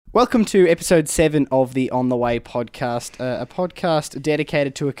Welcome to episode 7 of the On The Way podcast, a podcast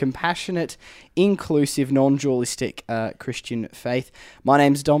dedicated to a compassionate, inclusive, non-dualistic Christian faith. My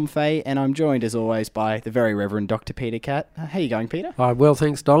name's Dom Fay, and I'm joined, as always, by the very Reverend Dr. Peter Catt. How are you going, Peter? Well,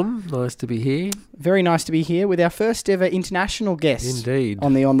 thanks, Dom. Nice to be here. Very nice to be here with our first ever international guest. Indeed.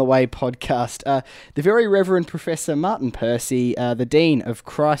 On the On The Way podcast. The very Reverend Professor Martin Percy, the Dean of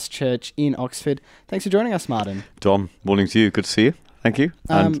Christ Church in Oxford. Thanks for joining us, Martin. Dom, morning to you. Good to see you. Thank you.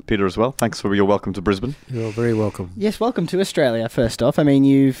 And Peter as well. Thanks for your welcome to Brisbane. You're very welcome. Yes, welcome to Australia, first off. I mean,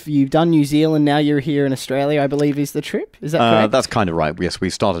 you've done New Zealand, now you're here in Australia, I believe, is the trip. Is that correct? That's kind of right. Yes, we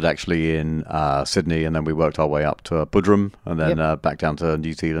started actually in Sydney, and then we worked our way up to Buderim, and then back down to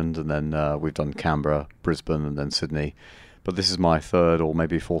New Zealand, and then we've done Canberra, Brisbane, and then Sydney. But this is my third or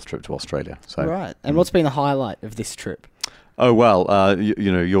maybe fourth trip to Australia. So, right. And what's been the highlight of this trip? Oh, well,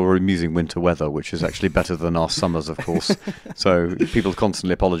 you know, your amusing winter weather, which is actually better than our summers, of course. So people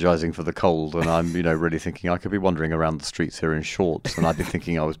constantly apologising for the cold, and I'm, really thinking I could be wandering around the streets here in shorts, and I'd be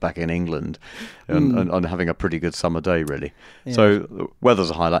thinking I was back in England and having a pretty good summer day, really. Yeah. So weather's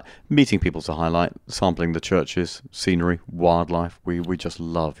a highlight, meeting people's a highlight, sampling the churches, scenery, wildlife. We just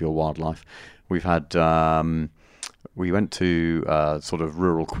love your wildlife. We've had... We went to sort of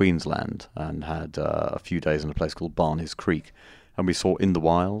rural Queensland and had a few days in a place called Barney's Creek, and we saw in the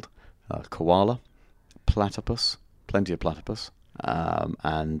wild koala, platypus, plenty of platypus,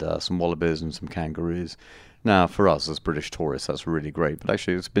 and some wallabies and some kangaroos. Now, for us as British tourists, that's really great, but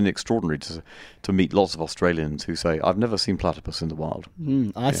actually it's been extraordinary to meet lots of Australians who say, I've never seen platypus in the wild.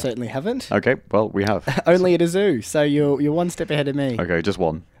 I certainly haven't. Okay, well, we have. Only at a zoo, so you're one step ahead of me. Okay, just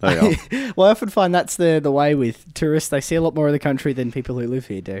one. There you are. Well, I often find that's the way with tourists. They see a lot more of the country than people who live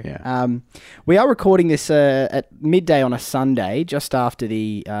here do. Yeah. We are recording this at midday on a Sunday, just after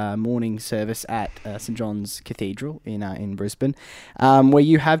the morning service at St John's Cathedral in Brisbane, where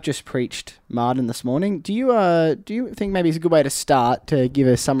you have just preached, Martin, this morning. Do you think maybe it's a good way to start to give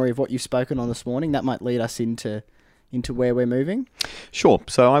a summary of what you've spoken on this morning? That might lead us into where we're moving. Sure.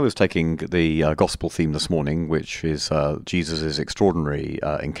 So I was taking the gospel theme this morning, which is Jesus' extraordinary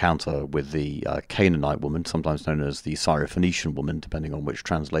encounter with the Canaanite woman, sometimes known as the Syrophoenician woman, depending on which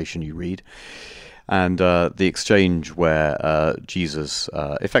translation you read. And the exchange where Jesus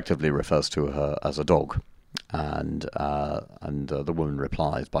effectively refers to her as a dog. And the woman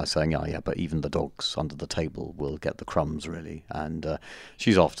replies by saying, "Oh, yeah, but even the dogs under the table will get the crumbs, really." And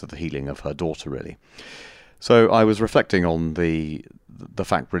she's after the healing of her daughter, really. So I was reflecting on the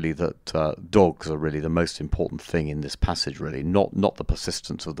fact, really, that dogs are really the most important thing in this passage, really. Not the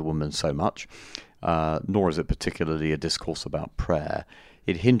persistence of the woman so much, nor is it particularly a discourse about prayer.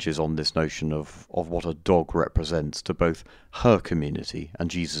 It hinges on this notion of what a dog represents to both her community and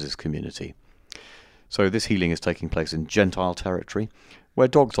Jesus' community. So this healing is taking place in Gentile territory, where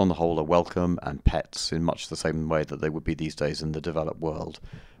dogs on the whole are welcome and pets in much the same way that they would be these days in the developed world.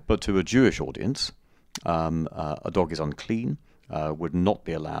 But to a Jewish audience, a dog is unclean, would not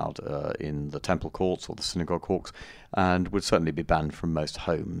be allowed in the temple courts or the synagogue courts, and would certainly be banned from most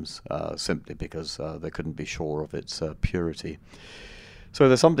homes, simply because they couldn't be sure of its purity. So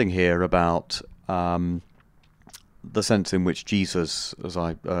there's something here about... the sense in which Jesus, as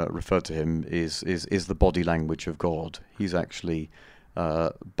I referred to him, is the body language of God. He's actually,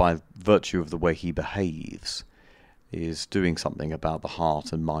 by virtue of the way he behaves, is doing something about the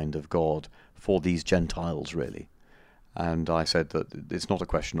heart and mind of God for these Gentiles, really. And I said that it's not a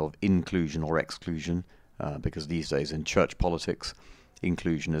question of inclusion or exclusion, because these days in church politics,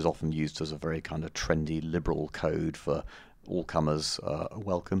 inclusion is often used as a very kind of trendy liberal code for all comers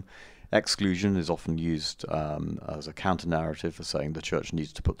welcome. Exclusion is often used as a counter-narrative for saying the church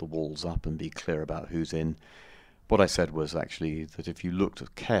needs to put the walls up and be clear about who's in. What I said was actually that if you looked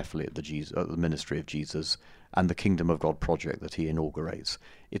carefully at the ministry of Jesus and the Kingdom of God project that he inaugurates,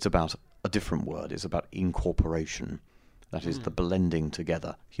 it's about a different word. It's about incorporation. That is the blending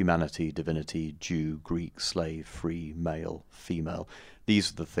together. Humanity, divinity, Jew, Greek, slave, free, male, female.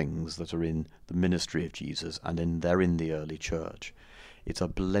 These are the things that are in the ministry of Jesus, and they're in the early church. It's a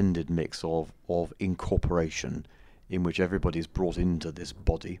blended mix of incorporation in which everybody's brought into this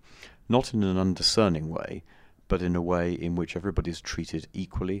body, not in an undiscerning way, but in a way in which everybody's treated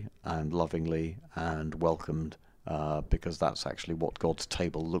equally and lovingly and welcomed, because that's actually what God's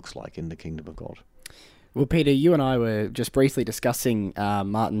table looks like in the kingdom of God. Well, Peter, you and I were just briefly discussing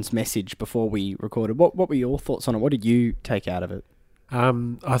Martin's message before we recorded. What were your thoughts on it? What did you take out of it?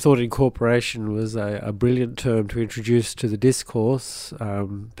 I thought incorporation was a brilliant term to introduce to the discourse,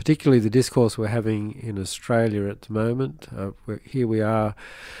 particularly the discourse we're having in Australia at the moment. Here we are,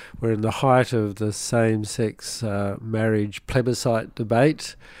 we're in the height of the same-sex marriage plebiscite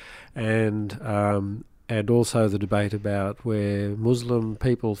debate, and also the debate about where Muslim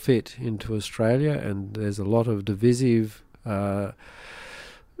people fit into Australia, and there's a lot of divisive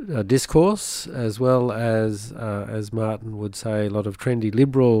discourse, as well as Martin would say, a lot of trendy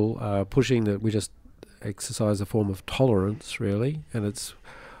liberal pushing that we just exercise a form of tolerance, really, and it's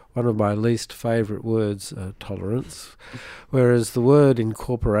one of my least favourite words, tolerance, whereas the word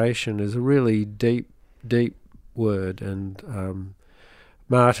incorporation is a really deep word, and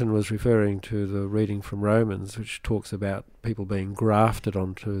Martin was referring to the reading from Romans, which talks about people being grafted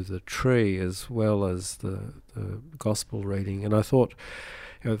onto the tree, as well as the gospel reading, and I thought,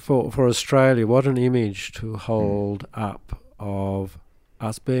 for Australia, what an image to hold up of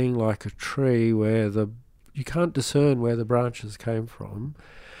us being like a tree where you can't discern where the branches came from,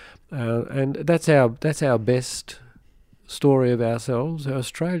 and that's our best story of ourselves.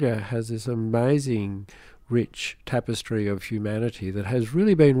 Australia has this amazing, rich tapestry of humanity that has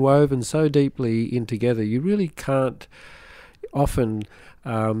really been woven so deeply in together. You really can't often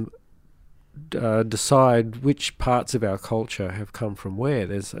decide which parts of our culture have come from where.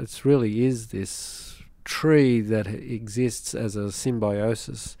 It really is this tree that exists as a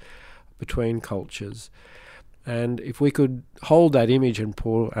symbiosis between cultures. And if we could hold that image and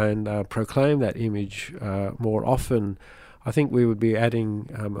proclaim that image more often, I think we would be adding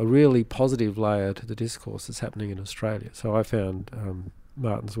a really positive layer to the discourse that's happening in Australia. So I found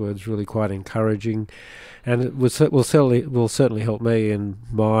Martin's words really quite encouraging, and it will certainly help me in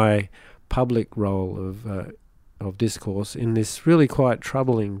my public role of discourse in this really quite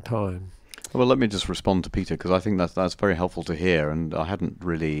troubling time. Well, let me just respond to Peter, because I think that's very helpful to hear, and I hadn't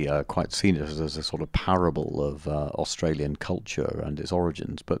really quite seen it as a sort of parable of Australian culture and its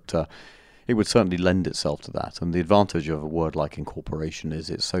origins, but it would certainly lend itself to that. And the advantage of a word like incorporation is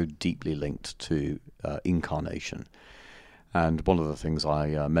it's so deeply linked to incarnation. And one of the things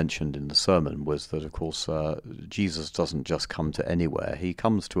I mentioned in the sermon was that, of course, Jesus doesn't just come to anywhere. He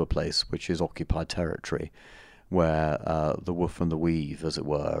comes to a place which is occupied territory, where the woof and the weave, as it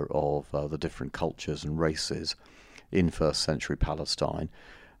were, of the different cultures and races in first century Palestine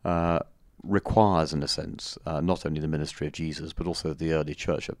requires, in a sense, not only the ministry of Jesus, but also the early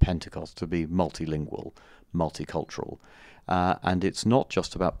church at Pentecost to be multilingual, multicultural. And it's not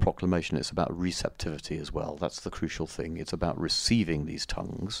just about proclamation, it's about receptivity as well. That's the crucial thing. It's about receiving these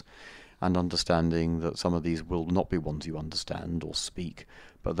tongues and understanding that some of these will not be ones you understand or speak,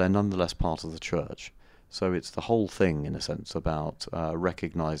 but they're nonetheless part of the church. So it's the whole thing, in a sense, about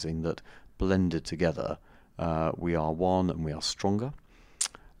recognizing that blended together we are one and we are stronger.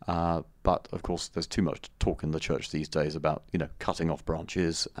 But, of course, there's too much talk in the church these days about, cutting off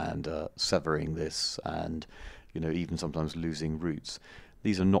branches and severing this and even sometimes losing roots.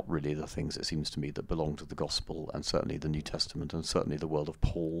 These are not really the things, it seems to me, that belong to the gospel, and certainly the New Testament, and certainly the world of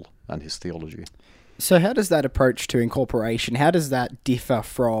Paul and his theology. So how does that approach to incorporation, how does that differ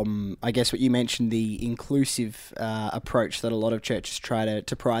from, I guess, what you mentioned, the inclusive approach that a lot of churches try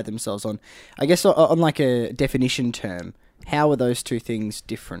to pride themselves on? I guess on like a definition term, how are those two things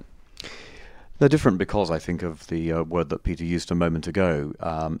different? They're different because I think of the word that Peter used a moment ago.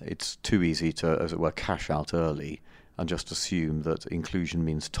 It's too easy to, as it were, cash out early and just assume that inclusion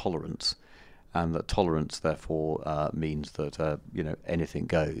means tolerance, and that tolerance therefore means that anything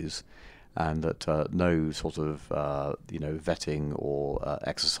goes, and that no sort of vetting or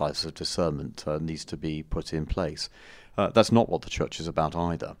exercise of discernment needs to be put in place. That's not what the church is about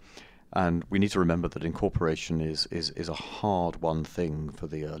either. And we need to remember that incorporation is a hard-won thing for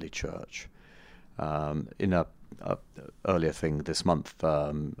the early church. In a earlier thing this month,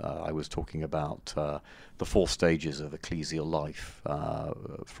 I was talking about the 4 stages of ecclesial life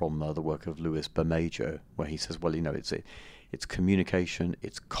from the work of Louis Bermejo, where he says, well, it's communication,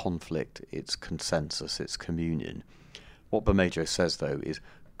 it's conflict, it's consensus, it's communion. What Bermejo says, though, is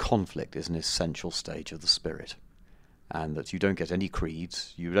conflict is an essential stage of the Spirit, and that you don't get any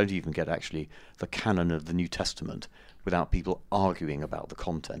creeds, you don't even get actually the canon of the New Testament without people arguing about the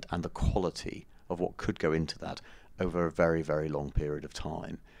content and the quality of what could go into that over a very, very long period of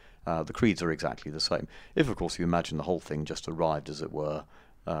time. The creeds are exactly the same. If, of course, you imagine the whole thing just arrived, as it were,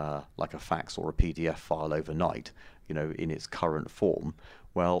 like a fax or a PDF file overnight, in its current form,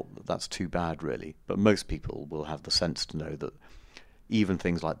 well, that's too bad, really. But most people will have the sense to know that even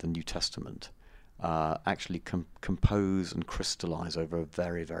things like the New Testament actually compose and crystallize over a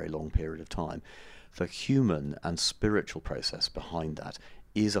very, very long period of time. the human and spiritual process behind that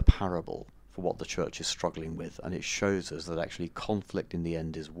is a parable for what the church is struggling with, and it shows us that actually conflict in the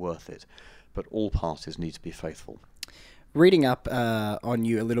end is worth it, but all parties need to be faithful. Reading up on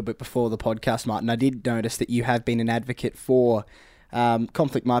you a little bit before the podcast, Martin, I did notice that you have been an advocate for,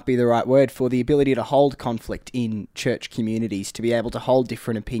 conflict might be the right word, for the ability to hold conflict in church communities, to be able to hold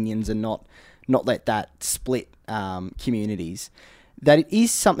different opinions and not let that split communities. That it is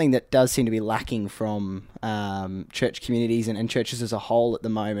something that does seem to be lacking from church communities and churches as a whole at the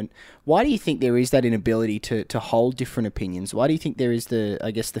moment. Why do you think there is that inability to hold different opinions? Why do you think there is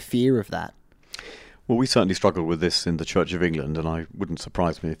the fear of that? Well, we certainly struggled with this in the Church of England, and I wouldn't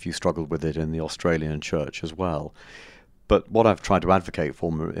surprise me if you struggled with it in the Australian church as well. But what I've tried to advocate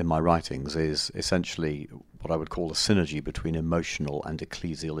for in my writings is essentially what I would call a synergy between emotional and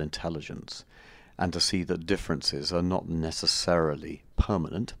ecclesial intelligence, and to see that differences are not necessarily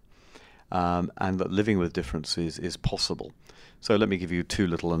permanent, and that living with differences is possible. So let me give you two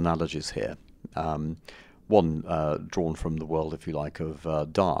little analogies here. One drawn from the world, if you like,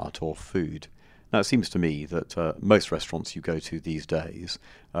 of diet or food. Now, it seems to me that most restaurants you go to these days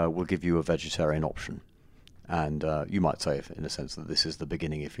will give you a vegetarian option. And you might say, in a sense, that this is the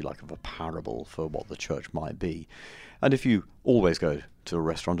beginning, if you like, of a parable for what the church might be. And if you always go to a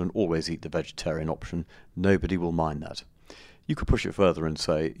restaurant and always eat the vegetarian option, nobody will mind that. You could push it further and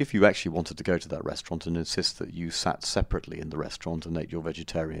say, if you actually wanted to go to that restaurant and insist that you sat separately in the restaurant and ate your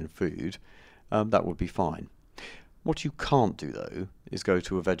vegetarian food, that would be fine. What you can't do, though, is go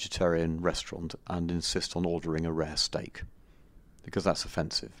to a vegetarian restaurant and insist on ordering a rare steak, because that's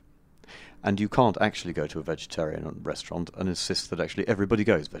offensive. And you can't actually go to a vegetarian restaurant and insist that actually everybody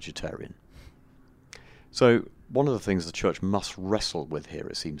goes vegetarian. So one of the things the church must wrestle with here,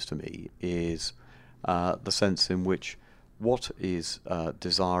 it seems to me, is the sense in which what is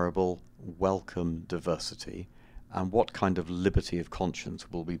desirable, welcome diversity, and what kind of liberty of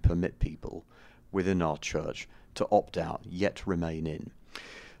conscience will we permit people within our church to opt out yet remain in.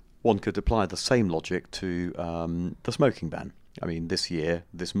 One could apply the same logic to the smoking ban. I mean,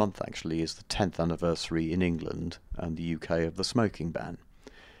 this month actually, is the 10th anniversary in England and the UK of the smoking ban.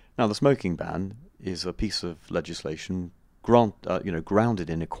 Now, the smoking ban is a piece of legislation grounded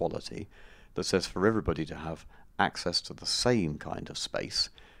in equality that says for everybody to have access to the same kind of space,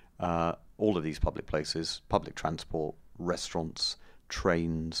 all of these public places, public transport, restaurants,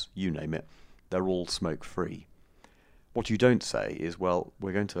 trains, you name it, they're all smoke-free. What you don't say is, well,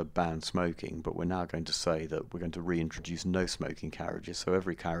 we're going to ban smoking, but we're now going to say that we're going to reintroduce no smoking carriages, so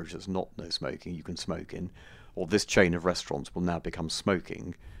every carriage that's not no smoking you can smoke in, or this chain of restaurants will now become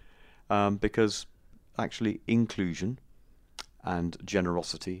smoking, because actually inclusion and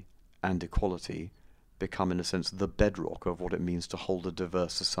generosity and equality become, in a sense, the bedrock of what it means to hold a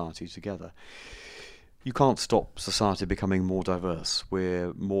diverse society together. You can't stop society becoming more diverse.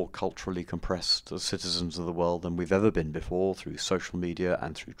 We're more culturally compressed as citizens of the world than we've ever been before, through social media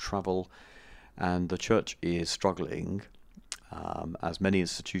and through travel. And the church is struggling, as many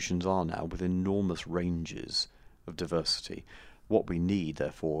institutions are now, with enormous ranges of diversity. What we need,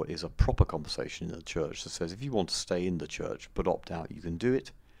 therefore, is a proper conversation in the church that says, if you want to stay in the church but opt out, you can do it.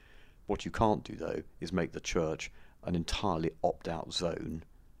 What you can't do, though, is make the church an entirely opt-out zone,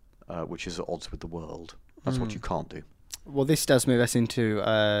 which is at odds with the world. That's what you can't do. Well, this does move us into,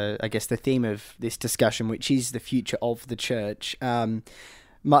 I guess, the theme of this discussion, which is the future of the church.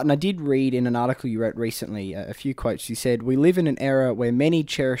 Martin, I did read in an article you wrote recently a few quotes. You said, "We live in an era where many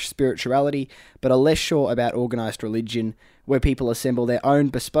cherish spirituality, but are less sure about organised religion, where people assemble their own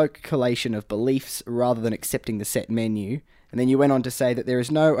bespoke collation of beliefs rather than accepting the set menu." And then you went on to say that there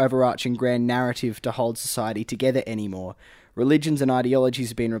is no overarching grand narrative to hold society together anymore. Religions and ideologies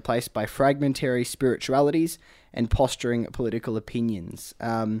have been replaced by fragmentary spiritualities and posturing political opinions.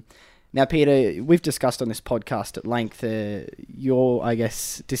 Now, Peter, we've discussed on this podcast at length your, I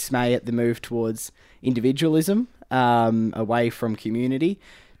guess, dismay at the move towards individualism away from community.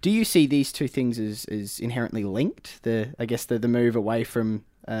 Do you see these two things as inherently linked? The move away from,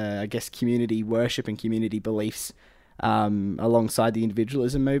 community worship and community beliefs alongside the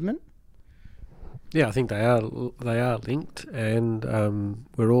individualism movement? Yeah, I think they are linked, and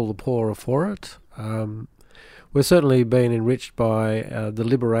we're all the poorer for it. We're certainly been enriched by the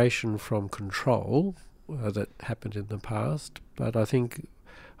liberation from control that happened in the past, but I think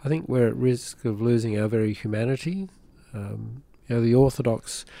we're at risk of losing our very humanity. The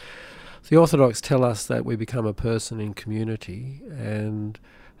Orthodox tell us that we become a person in community, and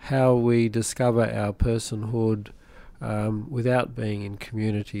how we discover our personhood without being in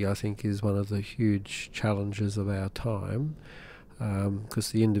community, I think, is one of the huge challenges of our time.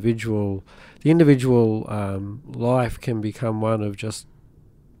 because the individual life can become one of just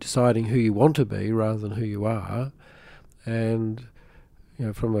deciding who you want to be rather than who you are. And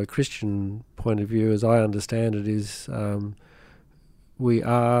from a Christian point of view, as I understand it, is we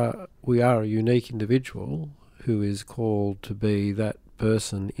are a unique individual who is called to be that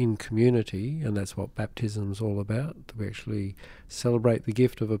person in community, and that's what baptism's all about. We actually celebrate the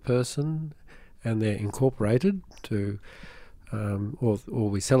gift of a person, and they're incorporated to, or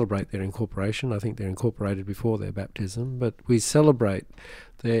we celebrate their incorporation. I think they're incorporated before their baptism, but we celebrate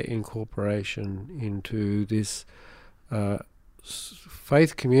their incorporation into this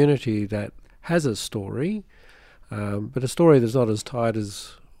faith community that has a story, but a story that's not as tight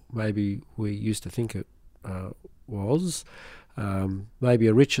as maybe we used to think it was. Maybe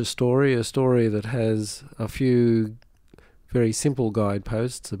a richer story, a story that has a few very simple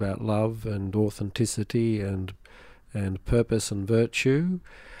guideposts about love and authenticity and purpose and virtue.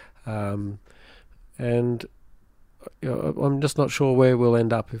 And I'm just not sure where we'll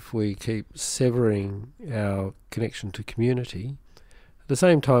end up if we keep severing our connection to community. At the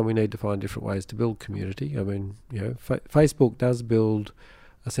same time, we need to find different ways to build community. I mean, Facebook does build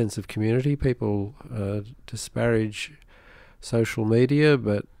a sense of community. People disparage social media,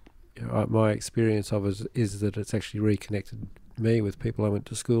 but my experience of it is that it's actually reconnected me with people I went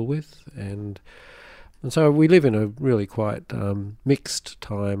to school with, and so we live in a really quite mixed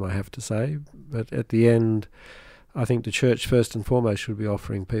time, I have to say. But at the end, I think the church first and foremost should be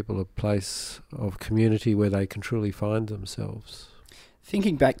offering people a place of community where they can truly find themselves.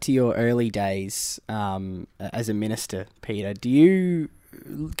 Thinking back to your early days as a minister, Peter, do you,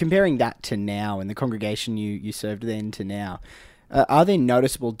 comparing that to now and the congregation you served then to now, are there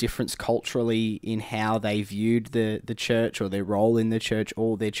noticeable difference culturally in how they viewed the church or their role in the church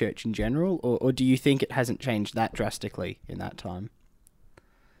or their church in general? Or do you think it hasn't changed that drastically in that time?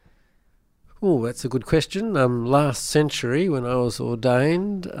 Oh, that's a good question. Last century, when I was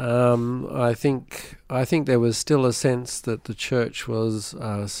ordained, I think there was still a sense that the church was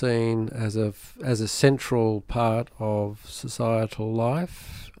seen as a central part of societal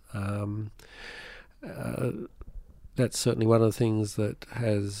life. That's certainly one of the things that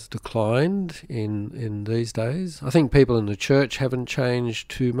has declined in these days. I think people in the church haven't changed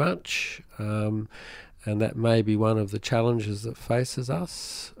too much. And that may be one of the challenges that faces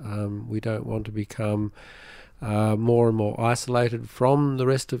us. We don't want to become more and more isolated from the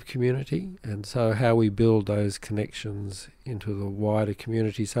rest of community, and so how we build those connections into the wider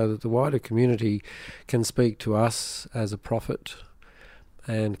community so that the wider community can speak to us as a prophet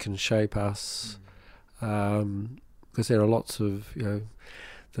and can shape us, because there are lots of,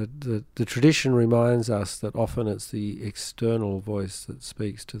 the tradition reminds us that often it's the external voice that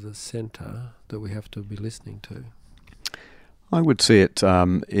speaks to the centre that we have to be listening to. I would see it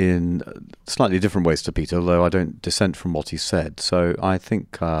in slightly different ways to Peter, although I don't dissent from what he said. So I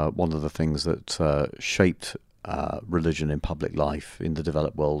think one of the things that shaped religion in public life in the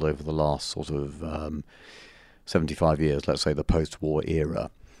developed world over the last sort of 75 years, let's say the post-war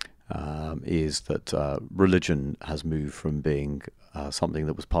era, is that religion has moved from being something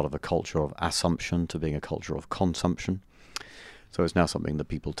that was part of a culture of assumption to being a culture of consumption. So it's now something that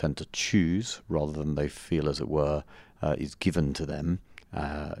people tend to choose rather than they feel, as it were, is given to them.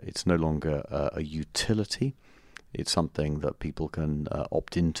 It's no longer a utility. It's something that people can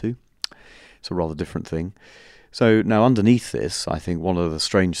opt into. It's a rather different thing. So now underneath this, I think one of the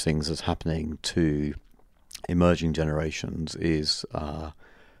strange things that's happening to emerging generations is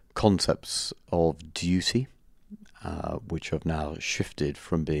concepts of duty, which have now shifted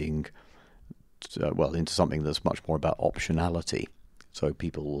from being into something that's much more about optionality. So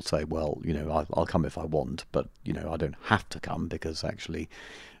people will say, well, I'll come if I want, but I don't have to come, because actually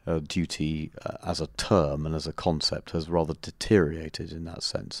duty as a term and as a concept has rather deteriorated in that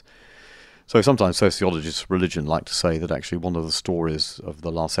sense. So sometimes sociologists of religion like to say that actually one of the stories of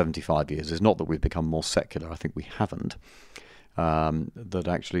the last 75 years is not that we've become more secular. I think we haven't. That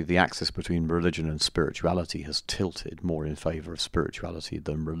actually the axis between religion and spirituality has tilted more in favour of spirituality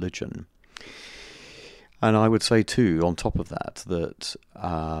than religion. And I would say too, on top of that, that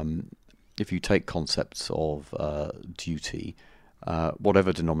if you take concepts of duty,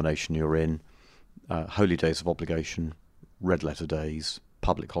 whatever denomination you're in, holy days of obligation, red letter days,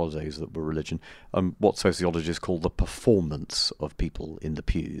 public holidays that were religion, what sociologists call the performance of people in the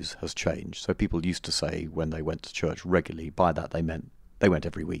pews has changed. So people used to say when they went to church regularly, by that they meant they went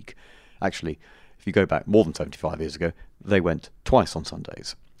every week. Actually, if you go back more than 75 years ago, they went twice on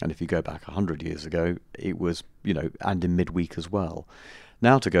Sundays. And if you go back 100 years ago, it was, and in midweek as well.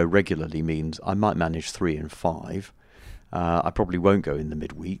 Now to go regularly means I might manage 3 and 5, I probably won't go in the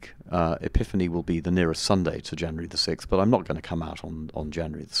midweek. Epiphany will be the nearest Sunday to January the 6th, but I'm not going to come out on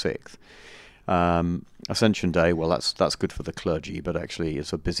January the 6th. Ascension Day, well, that's good for the clergy, but actually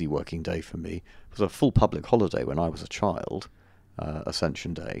it's a busy working day for me. It was a full public holiday when I was a child,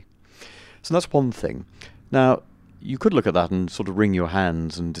 Ascension Day. So that's one thing. Now, you could look at that and sort of wring your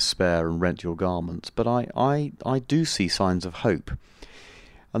hands and despair and rent your garments, but I do see signs of hope.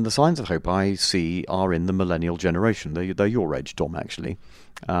 And the signs of hope I see are in the millennial generation. They're your age, Dom, actually.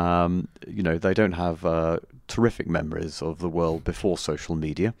 They don't have terrific memories of the world before social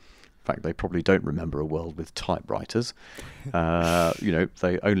media. In fact, they probably don't remember a world with typewriters.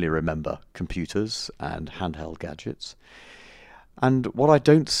 They only remember computers and handheld gadgets. And what I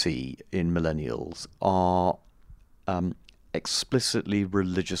don't see in millennials are explicitly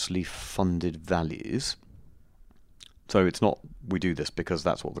religiously funded values. So it's not we do this because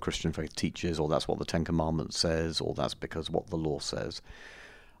that's what the Christian faith teaches, or that's what the Ten Commandments says, or that's because what the law says.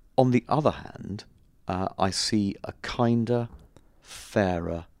 On the other hand, I see a kinder,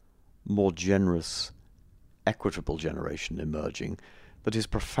 fairer, more generous, equitable generation emerging that is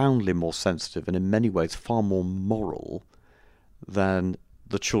profoundly more sensitive and in many ways far more moral than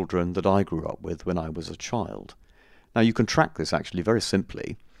the children that I grew up with when I was a child. Now, you can track this actually very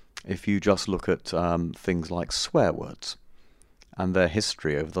simply if you just look at things like swear words and their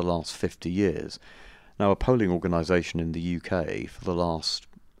history over the last 50 years. Now, a polling organisation in the UK for the last,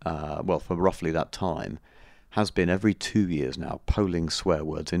 for roughly that time, has been every 2 years now polling swear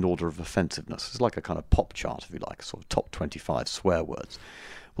words in order of offensiveness. It's like a kind of pop chart, if you like, sort of top 25 swear words.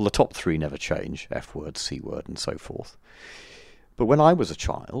 Well, the top 3 never change, F word, C word, and so forth. But when I was a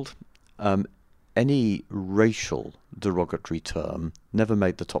child, any racial derogatory term never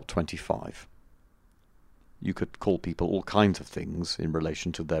made the top 25. You could call people all kinds of things in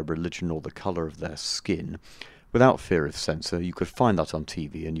relation to their religion or the colour of their skin without fear of censor. You could find that on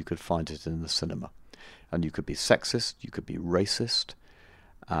TV and you could find it in the cinema. And you could be sexist, you could be racist,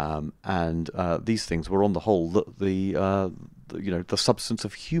 and these things were on the whole the substance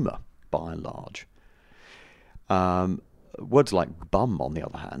of humour by and large. Words like bum, on the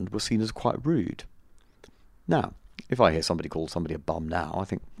other hand, were seen as quite rude. Now, if I hear somebody call somebody a bum now, I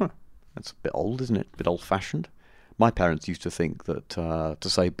think, that's a bit old, isn't it? A bit old-fashioned. My parents used to think that to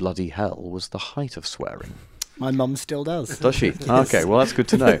say bloody hell was the height of swearing. My mum still does. Does she? Yes. Okay, well, that's good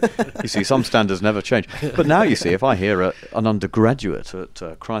to know. You see, some standards never change. But now, you see, if I hear an undergraduate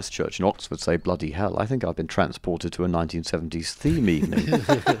at Christ Church in Oxford say bloody hell, I think I've been transported to a 1970s theme evening.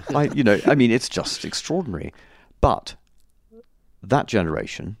 It's just extraordinary. But that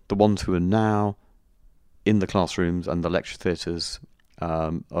generation, the ones who are now in the classrooms and the lecture theatres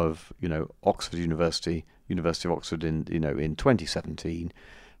of Oxford University of Oxford in 2017,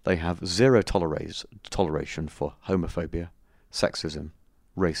 they have zero toleration for homophobia, sexism,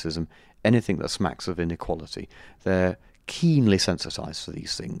 racism, anything that smacks of inequality. They're keenly sensitized to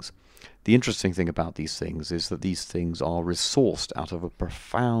these things. The interesting thing about these things is that these things are resourced out of a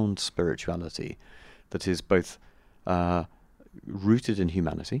profound spirituality that is both rooted in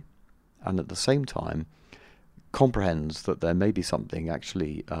humanity and at the same time comprehends that there may be something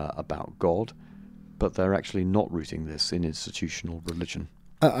actually about God, but they're actually not rooting this in institutional religion.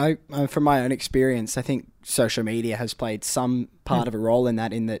 I from my own experience, I think social media has played some part of a role in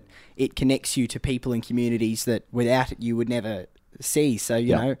that it connects you to people and communities that without it you would never see. So,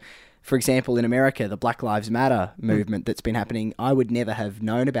 you know, for example, in America, the Black Lives Matter movement that's been happening, I would never have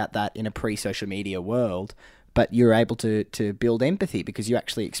known about that in a pre-social media world, but you're able to build empathy because you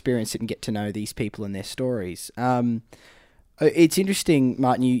actually experience it and get to know these people and their stories. It's interesting,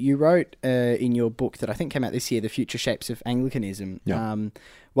 Martin, you wrote in your book that I think came out this year, The Future Shapes of Anglicanism. Yeah.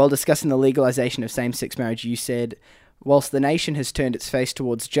 While discussing the legalisation of same-sex marriage, you said, whilst the nation has turned its face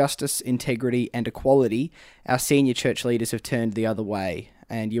towards justice, integrity and equality, our senior church leaders have turned the other way.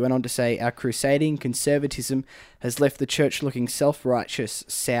 And you went on to say, our crusading conservatism has left the church looking self-righteous,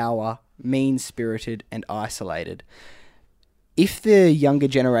 sour, mean-spirited and isolated. If the younger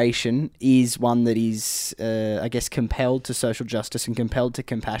generation is one that is, compelled to social justice and compelled to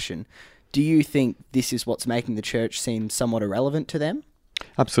compassion, do you think this is what's making the church seem somewhat irrelevant to them?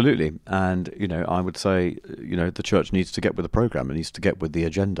 Absolutely. And, I would say, the church needs to get with the program. It needs to get with the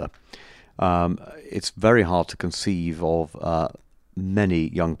agenda. It's very hard to conceive of many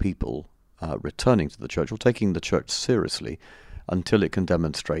young people returning to the church or taking the church seriously until it can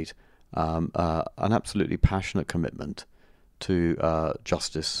demonstrate an absolutely passionate commitment to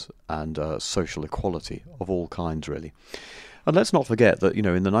justice and social equality of all kinds, really. And let's not forget that,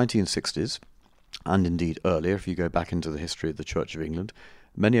 in the 1960s, and indeed earlier, if you go back into the history of the Church of England,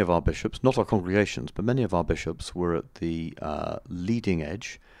 many of our bishops, not our congregations, but many of our bishops were at the leading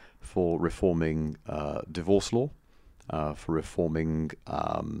edge for reforming divorce law, for reforming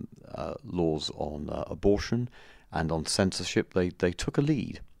laws on abortion and on censorship. They took a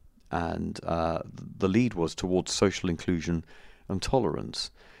lead, and the lead was towards social inclusion and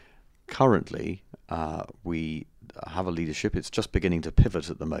tolerance. Currently, we have a leadership. It's just beginning to pivot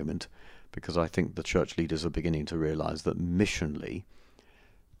at the moment, because I think the church leaders are beginning to realise that missionally,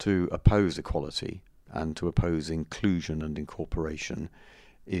 to oppose equality and to oppose inclusion and incorporation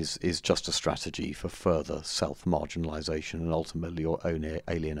is just a strategy for further self-marginalisation and ultimately your own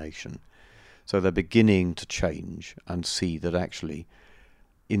alienation. So they're beginning to change and see that actually,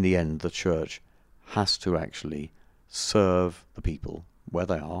 in the end, the church has to actually serve the people where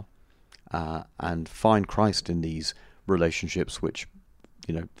they are, and find Christ in these relationships which,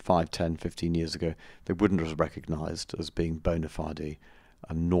 5, 10, 15 years ago, they wouldn't have recognised as being bona fide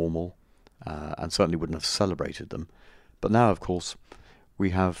and normal, and certainly wouldn't have celebrated them. But now, of course, we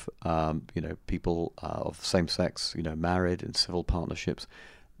have people of the same sex, married in civil partnerships.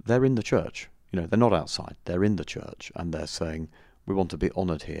 They're in the church. They're not outside. They're in the church, and they're saying, we want to be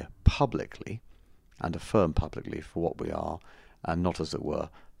honoured here publicly and affirmed publicly for what we are, and not, as it were,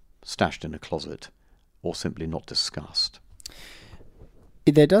 stashed in a closet or simply not discussed.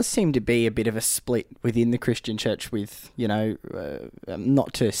 There does seem to be a bit of a split within the Christian church with,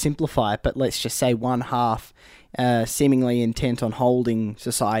 not to simplify it, but let's just say one half seemingly intent on holding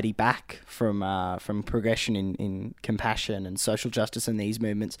society back from progression in compassion and social justice and these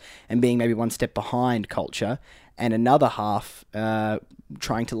movements, and being maybe one step behind culture, and another half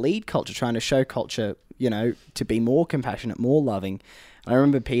trying to lead culture, trying to show culture, to be more compassionate, more loving. I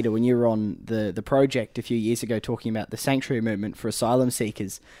remember, Peter, when you were on the project a few years ago talking about the sanctuary movement for asylum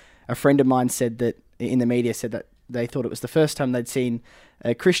seekers, a friend of mine said that, in the media, said that they thought it was the first time they'd seen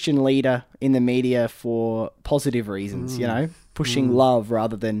a Christian leader in the media for positive reasons, pushing love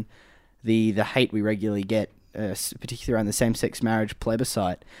rather than the hate we regularly get, particularly around the same-sex marriage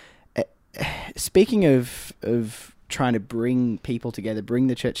plebiscite. Speaking of trying to bring people together, bring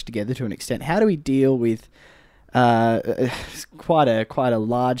the church together to an extent, how do we deal with quite a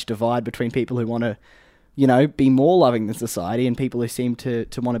large divide between people who want to, be more loving than society and people who seem to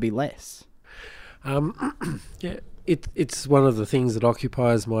want to be less? It's one of the things that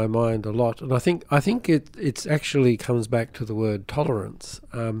occupies my mind a lot, and I think it actually comes back to the word tolerance.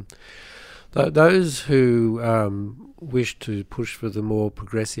 Those who wish to push for the more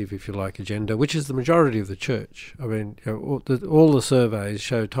progressive, if you like, agenda, which is the majority of the church. I mean, all the surveys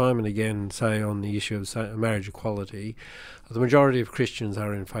show time and again, say on the issue of marriage equality, the majority of Christians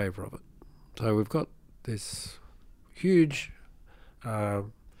are in favour of it. So we've got this huge, the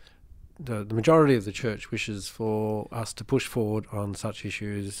majority of the church wishes for us to push forward on such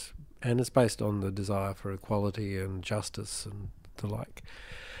issues, and it's based on the desire for equality and justice and the like.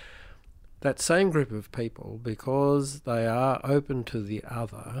 That same group of people, because they are open to the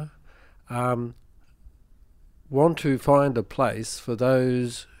other, want to find a place for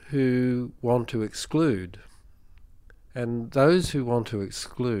those who want to exclude. And those who want to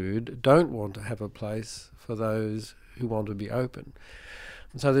exclude don't want to have a place for those who want to be open.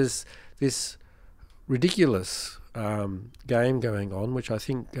 And so there's this ridiculous game going on, which I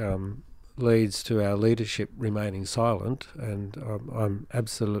think leads to our leadership remaining silent, and I'm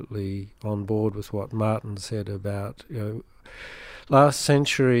absolutely on board with what Martin said about, last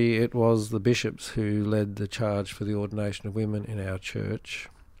century it was the bishops who led the charge for the ordination of women in our church,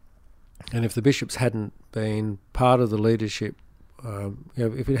 and if the bishops hadn't been part of the leadership,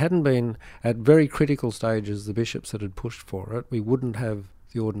 if it hadn't been at very critical stages the bishops that had pushed for it, we wouldn't have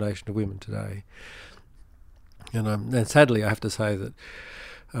the ordination of women today. And sadly I have to say that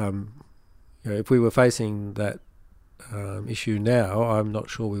if we were facing that issue now, I'm not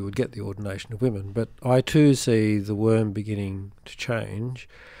sure we would get the ordination of women. But I too see the worm beginning to change,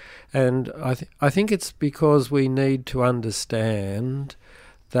 and I think it's because we need to understand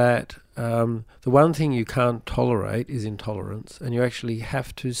that the one thing you can't tolerate is intolerance, and you actually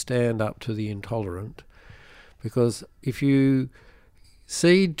have to stand up to the intolerant, because if you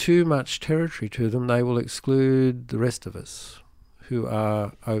cede too much territory to them, they will exclude the rest of us who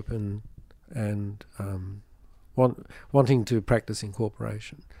are open and wanting to practice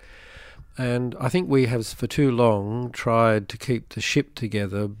incorporation. And I think we have for too long tried to keep the ship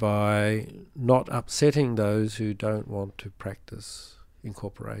together by not upsetting those who don't want to practice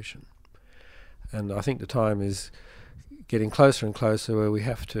incorporation. And I think the time is getting closer and closer where we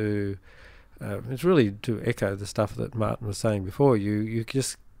have to, it's really to echo the stuff that Martin was saying before, you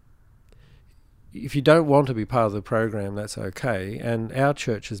just, if you don't want to be part of the program, that's okay. And our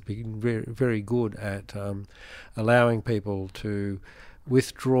church has been very, very good at allowing people to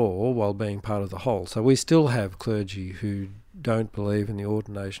withdraw while being part of the whole. So we still have clergy who don't believe in the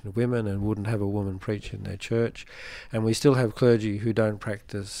ordination of women and wouldn't have a woman preach in their church. And we still have clergy who don't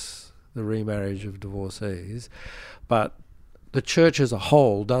practice the remarriage of divorcees. But the church as a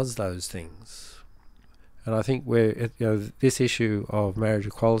whole does those things. And I think this issue of marriage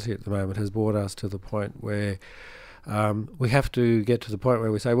equality at the moment has brought us to the point where we have to get to the point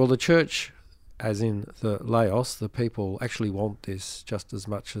where we say, well, the church, as in the laos, the people actually want this just as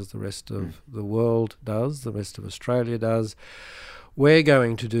much as the rest of the world does, the rest of Australia does. We're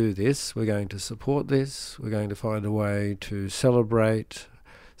going to do this. We're going to support this. We're going to find a way to celebrate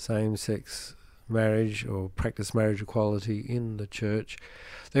same-sex marriage or practice marriage equality in the church.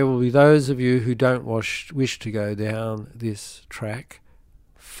 There will be those of you who don't wish to go down this track.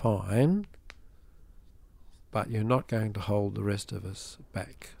 Fine. But you're not going to hold the rest of us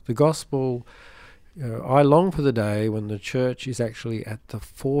back. The gospel, I long for the day when the church is actually at the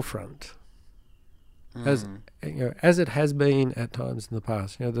forefront, as it has been at times in the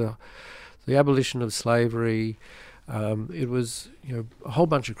past. The abolition of slavery, it was a whole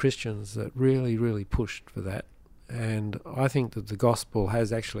bunch of Christians that really, really pushed for that. And I think that the gospel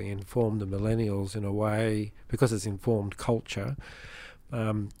has actually informed the millennials in a way, because it's informed culture,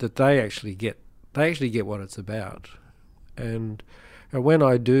 that they actually get what it's about. And when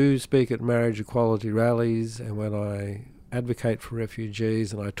I do speak at marriage equality rallies and when I advocate for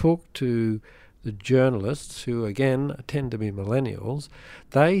refugees and I talk to the journalists, who again tend to be millennials,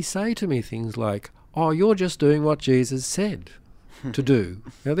 they say to me things like, "Oh, you're just doing what Jesus said to do."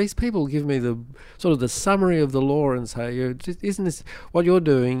 These people give me the sort of the summary of the law and say, "Isn't this what you're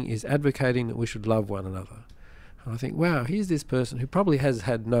doing? Is advocating that we should love one another." And I think, wow, here's this person who probably has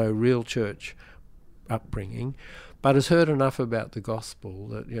had no real church upbringing, but has heard enough about the gospel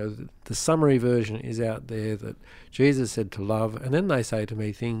that the summary version is out there that Jesus said to love. And then they say to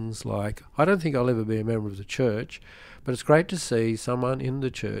me things like, "I don't think I'll ever be a member of the church, but it's great to see someone in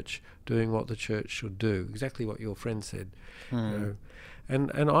the church doing what the church should do," exactly what your friend said.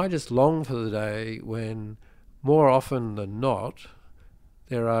 And I just long for the day when, more often than not,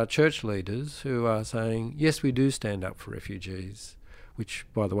 there are church leaders who are saying, yes, we do stand up for refugees, which,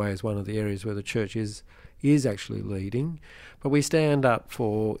 by the way, is one of the areas where the church is actually leading, but we stand up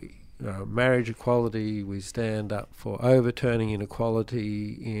for marriage equality, we stand up for overturning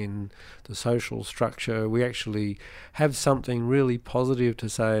inequality in the social structure. We actually have something really positive to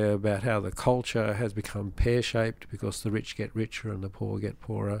say about how the culture has become pear-shaped because the rich get richer and the poor get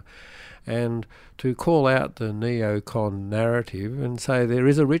poorer. And to call out the neocon narrative and say there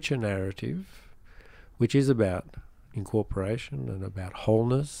is a richer narrative which is about incorporation and about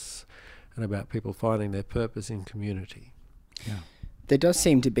wholeness and about people finding their purpose in community. Yeah. There does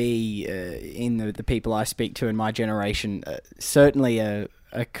seem to be, in the people I speak to in my generation, certainly a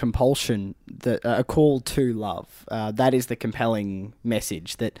compulsion, a call to love. That is the compelling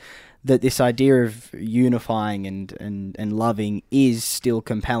message, that this idea of unifying and loving is still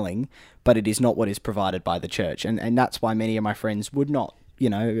compelling, but it is not what is provided by the church. And that's why many of my friends would not,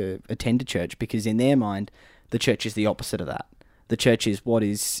 attend a church, because in their mind, the church is the opposite of that. The church is what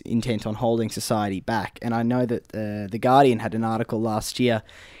is intent on holding society back. And I know that The Guardian had an article last year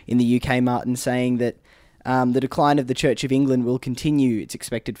in the UK, Martin, saying that the decline of the Church of England will continue, it's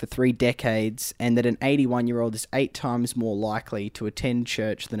expected, for 3 decades, and that an 81-year-old is 8 times more likely to attend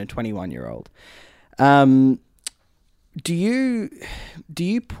church than a 21-year-old. Do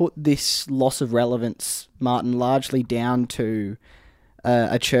you put this loss of relevance, Martin, largely down to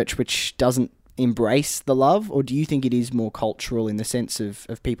a church which doesn't embrace the love, or do you think it is more cultural in the sense of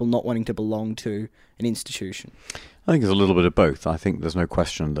people not wanting to belong to an institution? I think it's a little bit of both. I think there's no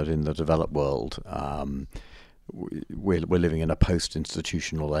question that in the developed world, we're living in a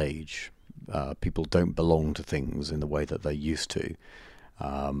post-institutional age. People don't belong to things in the way that they used to.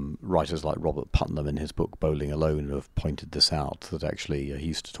 Writers like Robert Putnam in his book Bowling Alone have pointed this out, that actually he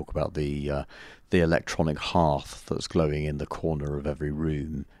used to talk about the electronic hearth that's glowing in the corner of every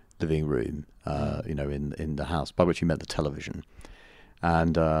living room, in the house, by which he meant the television.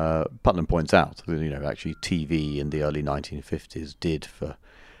 And Putnam points out that, actually TV in the early 1950s did for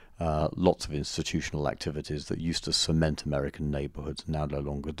lots of institutional activities that used to cement American neighborhoods and now no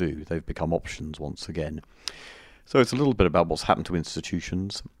longer do. They've become options once again. So it's a little bit about what's happened to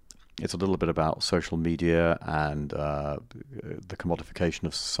institutions. It's a little bit about social media and the commodification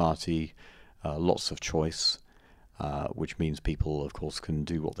of society, lots of choice. Which means people, of course, can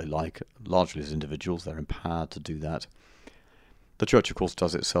do what they like, largely as individuals. They're empowered to do that. The church, of course,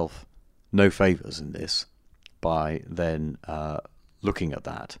 does itself no favours in this by then looking at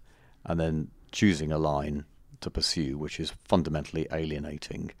that and then choosing a line to pursue which is fundamentally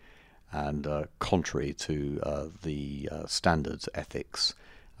alienating and contrary to the standards, ethics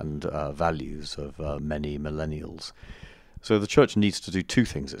and values of many millennials. So the church needs to do two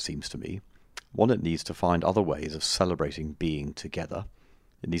things, it seems to me. One, it needs to find other ways of celebrating being together.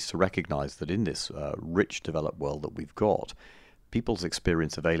 It needs to recognise that in this rich, developed world that we've got, people's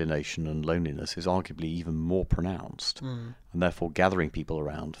experience of alienation and loneliness is arguably even more pronounced. And therefore gathering people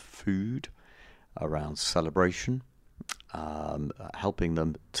around food, around celebration, helping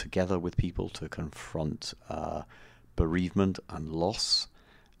them together with people to confront bereavement and loss,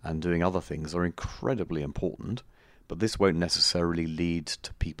 and doing other things are incredibly important. But this won't necessarily lead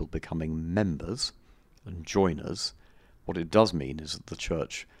to people becoming members and joiners. What it does mean is that the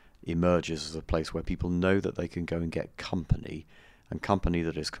church emerges as a place where people know that they can go and get company, and company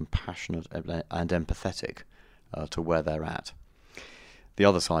that is compassionate and empathetic to where they're at. The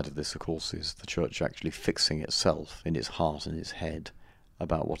other side of this, of course, is the church actually fixing itself in its heart and its head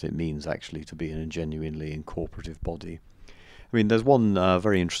about what it means actually to be in a genuinely incorporative body. I mean, there's one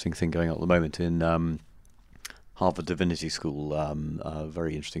very interesting thing going on at the moment in Harvard Divinity School, a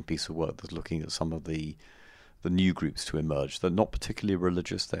very interesting piece of work that's looking at some of the new groups to emerge. They're not particularly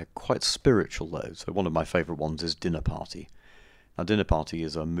religious, they're quite spiritual though. So one of my favourite ones is Dinner Party. Now, Dinner Party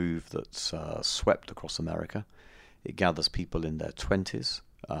is a move that's swept across America. It gathers people in their 20s,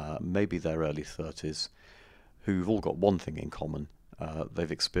 maybe their early 30s, who've all got one thing in common.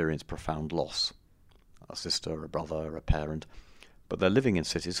 They've experienced profound loss. A sister, a brother, a parent. But they're living in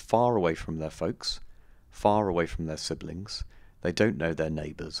cities far away from their folks, far away from their siblings. They don't know their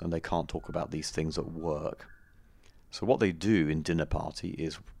neighbours, and they can't talk about these things at work. So what they do in Dinner Party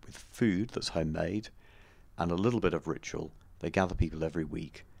is, with food that's homemade and a little bit of ritual, they gather people every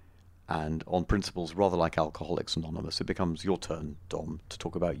week. And on principles rather like Alcoholics Anonymous, it becomes your turn, Dom, to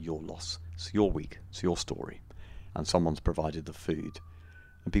talk about your loss. It's your week, it's your story. And someone's provided the food.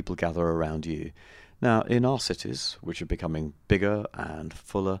 And people gather around you. Now, in our cities, which are becoming bigger and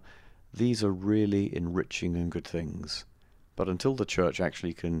fuller, these are really enriching and good things. But until the church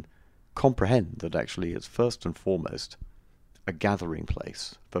actually can comprehend that actually it's first and foremost a gathering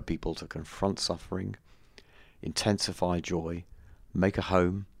place for people to confront suffering, intensify joy, make a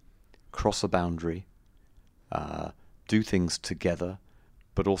home, cross a boundary, do things together,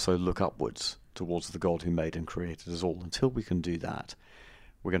 but also look upwards towards the God who made and created us all. Until we can do that,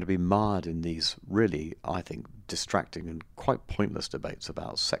 we're going to be mired in these really, I think, distracting and quite pointless debates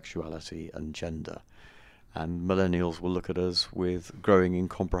about sexuality and gender. And millennials will look at us with growing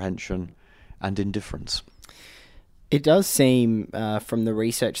incomprehension and indifference. It does seem, from the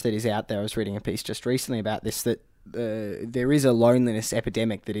research that is out there, I was reading a piece just recently about this, that there is a loneliness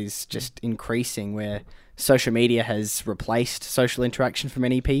epidemic that is just increasing, where social media has replaced social interaction for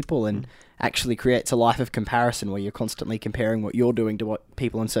many people and actually creates a life of comparison where you're constantly comparing what you're doing to what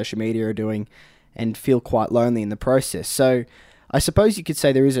people on social media are doing and feel quite lonely in the process. So I suppose you could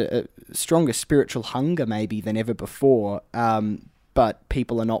say there is a stronger spiritual hunger maybe than ever before, but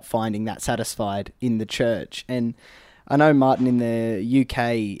people are not finding that satisfied in the church. And I know, Martin, in the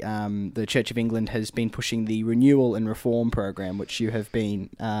UK, the Church of England has been pushing the Renewal and Reform program, which you have been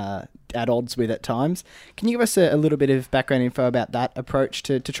at odds with at times. Can you give us a little bit of background info about that approach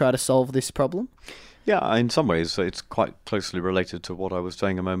to try to solve this problem? Yeah, in some ways it's quite closely related to what I was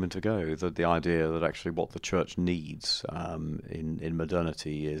saying a moment ago, that the idea that actually what the church needs in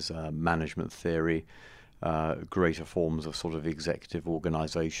modernity is management theory, greater forms of sort of executive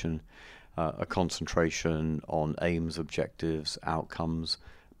organisation, a concentration on aims, objectives, outcomes,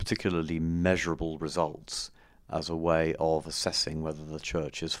 particularly measurable results as a way of assessing whether the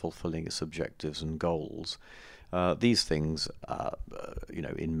church is fulfilling its objectives and goals. These things,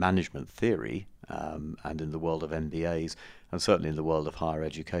 in management theory and in the world of MBAs, and certainly in the world of higher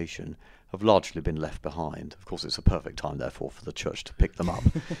education, have largely been left behind. Of course, it's a perfect time, therefore, for the church to pick them up,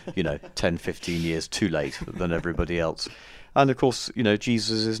 10, 15 years too late than everybody else. And of course,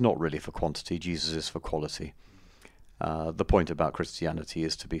 Jesus is not really for quantity, Jesus is for quality. The point about Christianity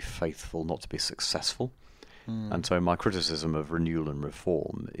is to be faithful, not to be successful. And so my criticism of renewal and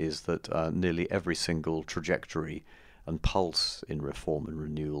reform is that nearly every single trajectory and pulse in reform and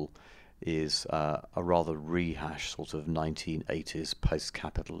renewal is a rather rehashed sort of 1980s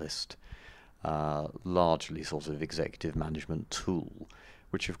post-capitalist, largely sort of executive management tool,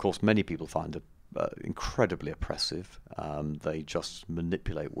 which of course many people find incredibly oppressive. They just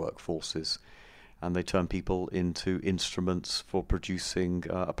manipulate workforces and they turn people into instruments for producing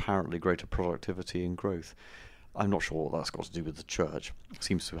apparently greater productivity and growth. I'm not sure what that's got to do with the church. It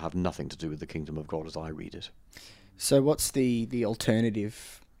seems to have nothing to do with the kingdom of God as I read it. So what's the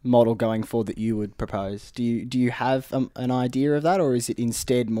alternative model going forward that you would propose? Do you have an idea of that, or is it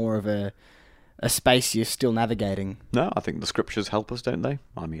instead more of a space you're still navigating? No, I think the scriptures help us, don't they?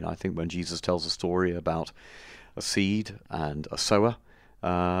 I mean, I think when Jesus tells a story about a seed and a sower,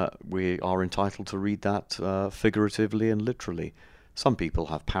 we are entitled to read that figuratively and literally. Some people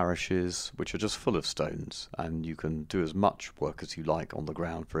have parishes which are just full of stones, and you can do as much work as you like on the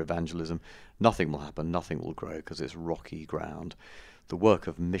ground for evangelism. Nothing will happen, nothing will grow because it's rocky ground. The work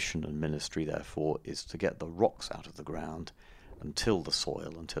of mission and ministry, therefore, is to get the rocks out of the ground and till the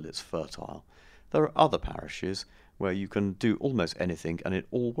soil until it's fertile. There are other parishes where you can do almost anything and it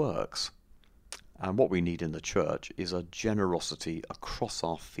all works. And what we need in the church is a generosity across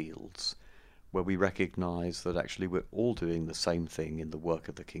our fields, where we recognise that actually we're all doing the same thing in the work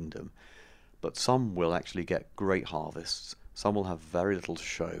of the kingdom. But some will actually get great harvests, some will have very little to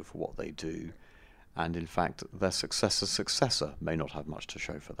show for what they do, and in fact their successor's successor may not have much to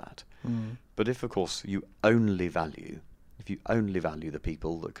show for that. But if, of course, you only value the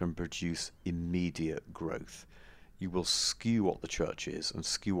people that can produce immediate growth, you will skew what the church is and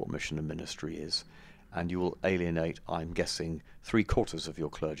skew what mission and ministry is, and you will alienate, I'm guessing, 3/4 of your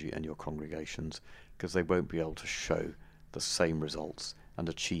clergy and your congregations, because they won't be able to show the same results and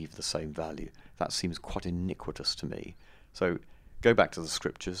achieve the same value. That seems quite iniquitous to me. So go back to the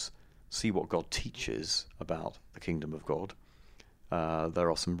scriptures, see what God teaches about the kingdom of God.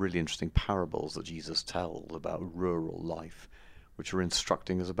 There are some really interesting parables that Jesus tells about rural life, which are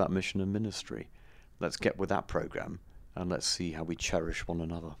instructing us about mission and ministry. Let's get with that program, and let's see how we cherish one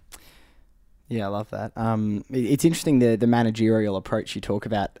another. Yeah, I love that. It's interesting the managerial approach you talk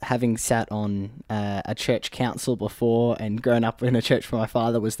about. Having sat on a church council before and grown up in a church where my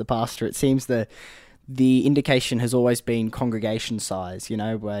father was the pastor, it seems the indication has always been congregation size. You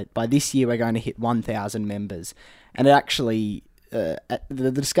know, by this year we're going to hit 1,000 members, and it actually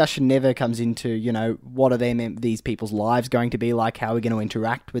the discussion never comes into, you know, what are these people's lives going to be like? How are we going to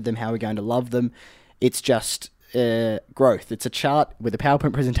interact with them? How are we going to love them? It's just growth. It's a chart with a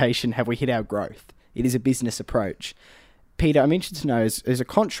PowerPoint presentation. Have we hit our growth? It is a business approach. Peter, I'm interested to know, as a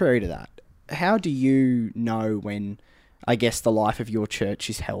contrary to that, how do you know when, I guess, the life of your church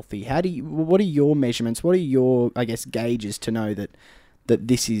is healthy? What are your measurements? What are your, I guess, gauges to know that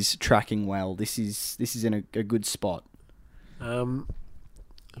this is tracking well? This is in a good spot. No,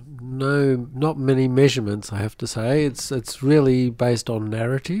 not many measurements, I have to say. It's really based on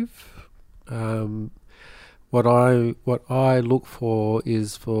narrative. What I look for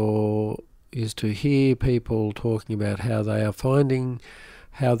is to hear people talking about how they are finding,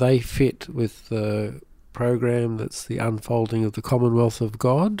 how they fit with the program that's the unfolding of the Commonwealth of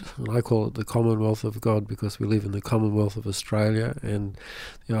God. And I call it the Commonwealth of God because we live in the Commonwealth of Australia, and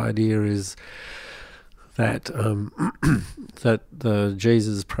the idea is that that the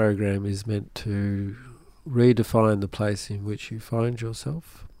Jesus program is meant to redefine the place in which you find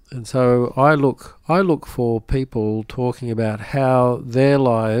yourself. And so I look for people talking about how their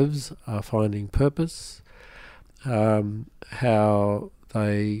lives are finding purpose, how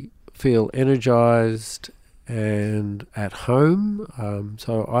they feel energized and at home.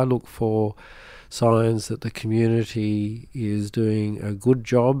 So I look for signs that the community is doing a good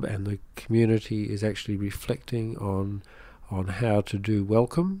job and the community is actually reflecting on how to do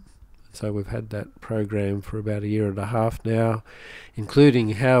welcome. So we've had that program for about 1.5 years now,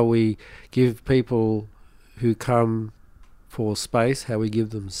 including how we give people who come for space, how we give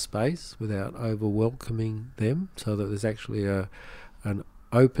them space without over-welcoming them, so that there's actually an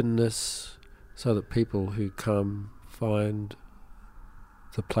openness so that people who come find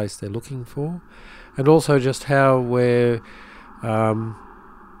the place they're looking for, and also just how we're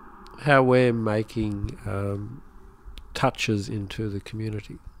making touches into the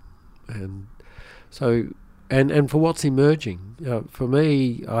community. And so, and for what's emerging, for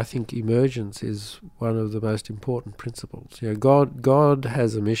me, I think emergence is one of the most important principles. You know, God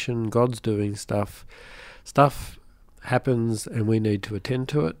has a mission. God's doing stuff. Stuff happens, and we need to attend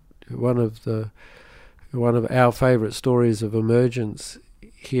to it. One of our favourite stories of emergence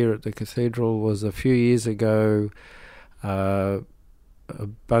here at the cathedral was a few years ago. A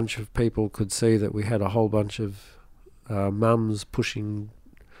bunch of people could see that we had a whole bunch of mums pushing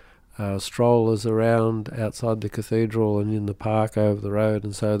strollers around outside the cathedral and in the park over the road,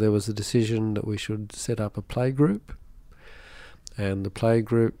 and so there was a decision that we should set up a playgroup, and the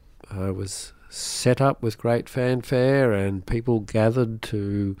playgroup was set up with great fanfare, and people gathered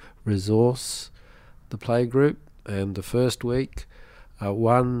to resource the playgroup. And the first week,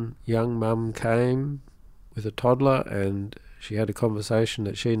 one young mum came with a toddler, and she had a conversation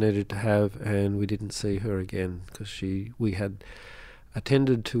that she needed to have, and we didn't see her again because we had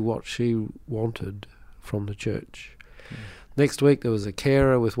attended to what she wanted from the church. Next week there was a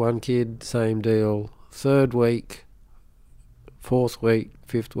carer with one kid, same deal. Third week, fourth week,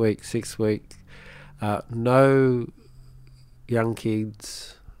 fifth week, sixth week, no young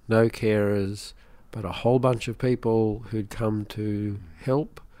kids, no carers, but a whole bunch of people who'd come to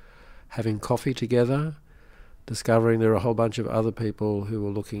help, having coffee together, discovering there were a whole bunch of other people who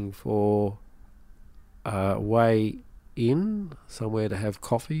were looking for a way in, somewhere to have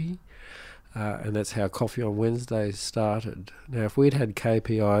coffee, and that's how Coffee on Wednesdays started. Now, if we'd had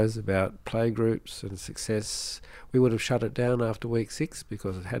KPIs about playgroups and success, we would have shut it down after week 6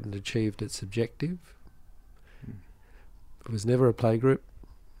 because it hadn't achieved its objective. It was never a playgroup.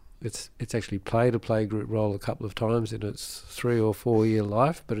 It's actually played a playgroup role a couple of times in its 3 or 4 year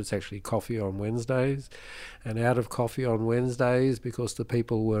life, but it's actually Coffee on Wednesdays. And out of Coffee on Wednesdays, because the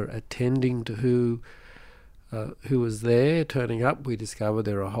people were attending to who was there, turning up, we discovered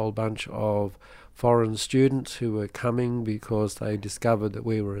there were a whole bunch of foreign students who were coming because they discovered that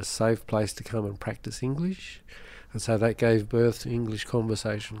we were a safe place to come and practice English. And so that gave birth to English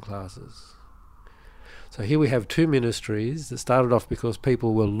conversation classes. So here we have 2 ministries that started off because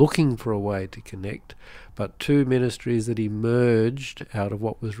people were looking for a way to connect, but 2 ministries that emerged out of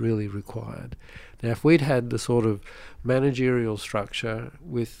what was really required. Now, if we'd had the sort of managerial structure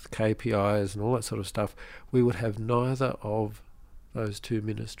with KPIs and all that sort of stuff, we would have neither of those 2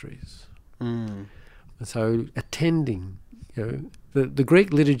 ministries. And so attending, the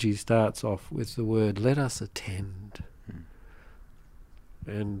Greek liturgy starts off with the word, let us attend.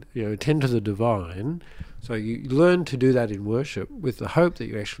 And attend to the divine. So you learn to do that in worship with the hope that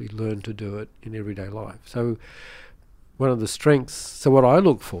you actually learn to do it in everyday life. So one of the strengths, so what I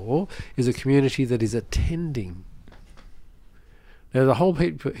look for is a community that is attending. Now the whole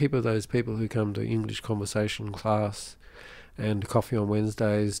heap of those people who come to English conversation class and Coffee on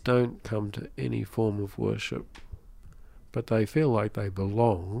Wednesdays don't come to any form of worship, but they feel like they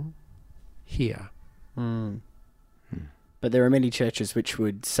belong here. But there are many churches which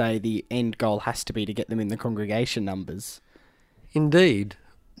would say the end goal has to be to get them in the congregation numbers. Indeed.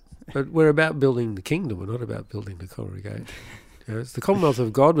 But we're about building the kingdom. We're not about building the congregation. It's the Commonwealth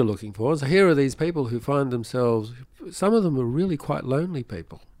of God we're looking for. So here are these people who find themselves, some of them are really quite lonely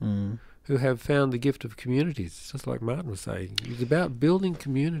people who have found the gift of community. It's just like Martin was saying. It's about building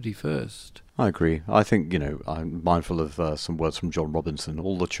community first. I agree. I think, I'm mindful of some words from John Robinson.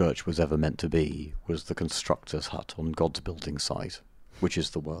 All the church was ever meant to be was the constructor's hut on God's building site, which is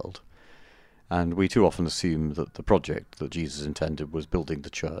the world. And we too often assume that the project that Jesus intended was building the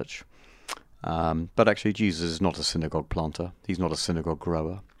church. But actually Jesus is not a synagogue planter. He's not a synagogue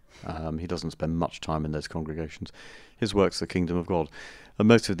grower. He doesn't spend much time in those congregations. His work's the kingdom of God. And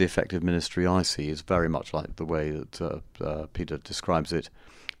most of the effective ministry I see is very much like the way that Peter describes it.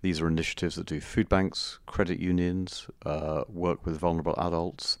 These are initiatives that do food banks, credit unions, work with vulnerable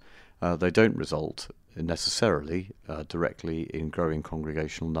adults. They don't result necessarily directly in growing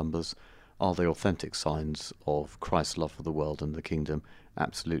congregational numbers. Are they authentic signs of Christ's love for the world and the kingdom?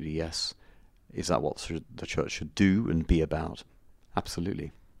 Absolutely, yes. Is that what the church should do and be about?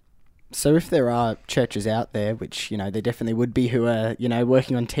 Absolutely. So if there are churches out there, which, there definitely would be, who are,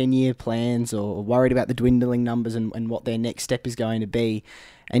 working on 10-year plans or worried about the dwindling numbers and what their next step is going to be,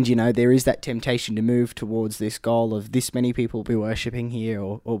 and, there is that temptation to move towards this goal of this many people will be worshipping here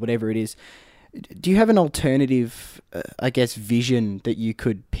or whatever it is, do you have an alternative, vision that you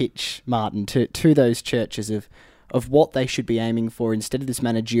could pitch, Martin, to those churches of what they should be aiming for instead of this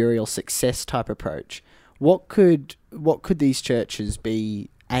managerial success type approach? What could these churches be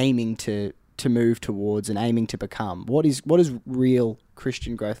aiming to move towards and aiming to become? What does real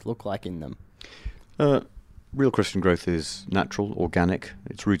Christian growth look like in them? Real Christian growth is natural, organic.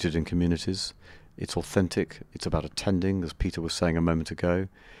 It's rooted in communities. It's authentic. It's about attending, as Peter was saying a moment ago.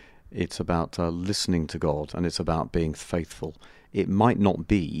 It's about listening to God, and it's about being faithful. It might not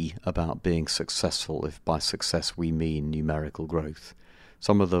be about being successful, if by success we mean numerical growth.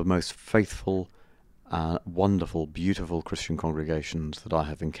 Some of the most faithful, wonderful, beautiful Christian congregations that I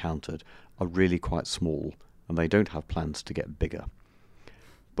have encountered are really quite small, and they don't have plans to get bigger.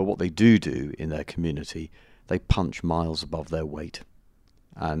 But what they do in their community, they punch miles above their weight.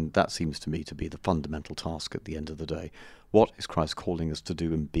 And that seems to me to be the fundamental task at the end of the day. What is Christ calling us to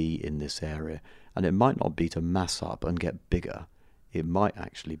do and be in this area? And it might not be to mass up and get bigger. It might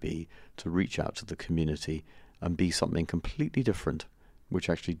actually be to reach out to the community and be something completely different, which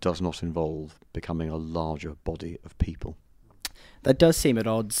actually does not involve becoming a larger body of people. That does seem at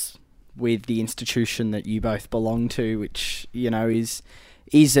odds with the institution that you both belong to, which, you know, is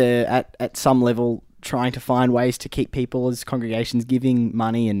at some level trying to find ways to keep people as congregations giving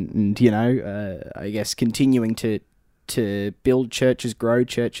money and you know, I guess continuing to build churches, grow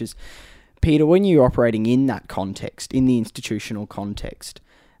churches. Peter, when you're operating in that context, in the institutional context,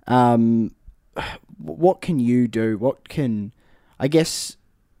 what can you do? What can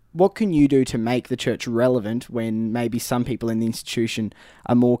you do to make the church relevant when maybe some people in the institution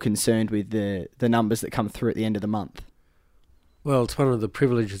are more concerned with the numbers that come through at the end of the month? Well, it's one of the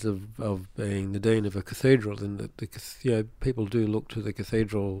privileges of being the dean of a cathedral, in that people do look to the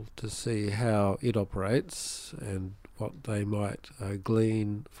cathedral to see how it operates and what they might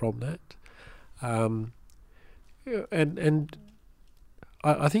glean from that. And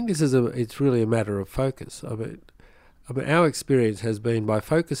I think it's really a matter of focus. I mean, our experience has been by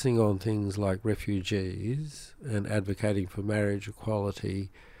focusing on things like refugees and advocating for marriage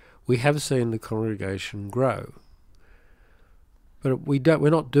equality, we have seen the congregation grow. But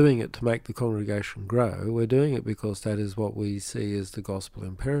we're not doing it to make the congregation grow. We're doing it because that is what we see as the gospel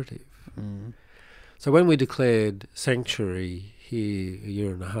imperative. Mm. So when we declared sanctuary here a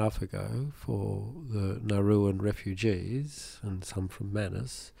year and a half ago for the Nauruan refugees and some from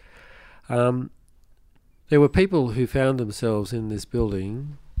Manus, there were people who found themselves in this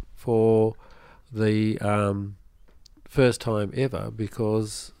building for the first time ever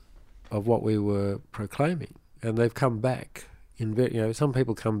because of what we were proclaiming, and they've come back. Some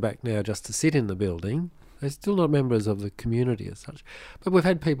people come back now just to sit in the building. They're still not members of the community as such, but we've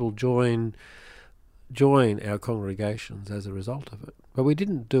had people join our congregations as a result of it. But we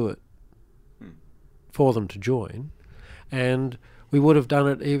didn't do it for them to join, and we would have done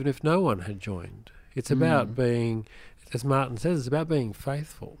it even if no one had joined. It's about being, as Martin says, it's about being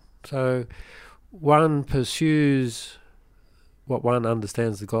faithful. So one pursues what one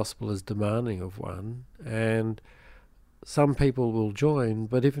understands the gospel is demanding of one, and some people will join,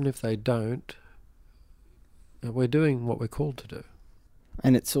 but even if they don't, we're doing what we're called to do.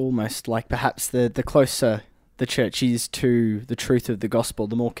 And it's almost like perhaps the closer the church is to the truth of the gospel,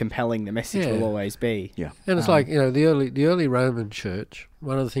 the more compelling the message will always be. Yeah. And it's like, the early Roman church,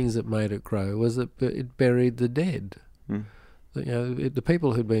 one of the things that made it grow was that it buried the dead. Mm. The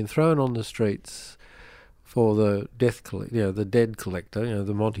people who'd been thrown on the streets for the the dead collector,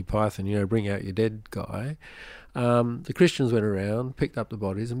 the Monty Python, bring out your dead guy. The Christians went around, picked up the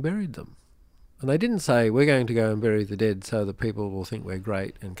bodies and buried them. And they didn't say, we're going to go and bury the dead so that people will think we're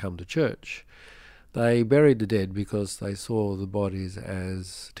great and come to church. They buried the dead because they saw the bodies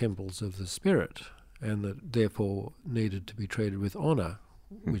as temples of the spirit and that therefore needed to be treated with honour,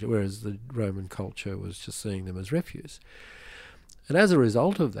 whereas the Roman culture was just seeing them as refuse. And as a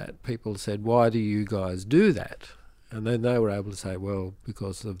result of that, people said, why do you guys do that? And then they were able to say, well,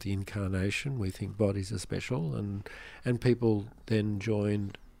 because of the incarnation, we think bodies are special, and people then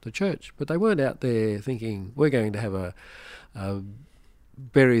joined the church. But they weren't out there thinking, we're going to have a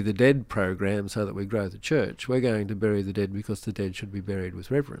bury the dead program so that we grow the church. We're going to bury the dead because the dead should be buried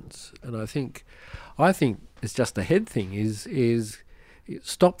with reverence. And I think it's just a head thing, is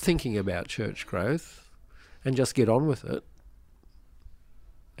stop thinking about church growth and just get on with it.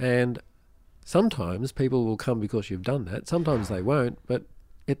 And sometimes people will come because you've done that. Sometimes they won't, but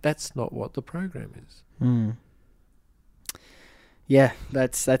that's not what the program is. Mm. Yeah,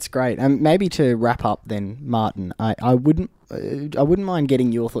 that's great. Maybe to wrap up then, Martin, I wouldn't mind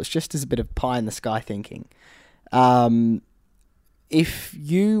getting your thoughts just as a bit of pie in the sky thinking. If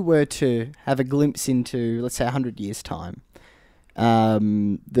you were to have a glimpse into, let's say, 100 years' time,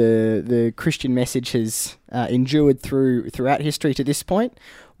 the Christian message has endured throughout history to this point.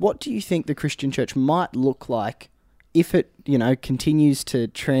 What do you think the Christian church might look like if it, continues to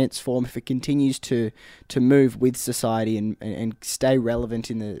transform, if it continues to move with society and stay relevant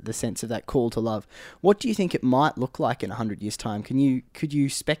in the sense of that call to love? What do you think it might look like in 100 years' time? Could you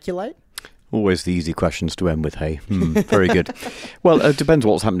speculate? Always the easy questions to end with, hey? Very good. Well, it depends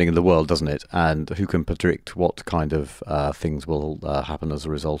what's happening in the world, doesn't it? And who can predict what kind of things will happen as a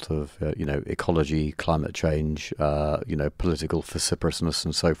result of, ecology, climate change, political vociferousness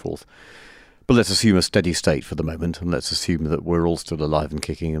and so forth. But let's assume a steady state for the moment, and let's assume that we're all still alive and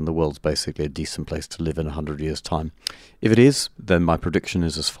kicking and the world's basically a decent place to live in 100 years' time. If it is, then my prediction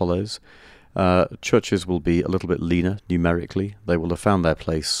is as follows. Churches will be a little bit leaner numerically. They will have found their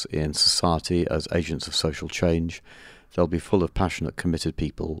place in society as agents of social change. They'll be full of passionate, committed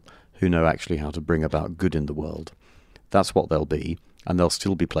people who know actually how to bring about good in the world. That's what they'll be, and there'll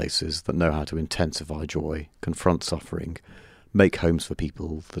still be places that know how to intensify joy, confront suffering, make homes for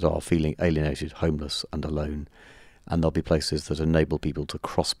people that are feeling alienated, homeless and alone. and there'll be places that enable people to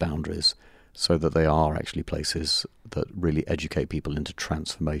cross boundaries so that they are actually places that really educate people into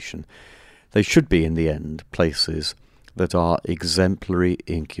transformation. They should be, in the end, places that are exemplary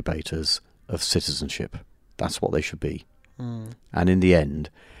incubators of citizenship. That's what they should be. And in the end,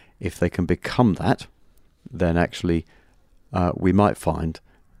 if they can become that, then actually we might find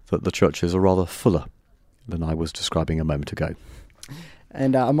that the churches are rather fuller than I was describing a moment ago.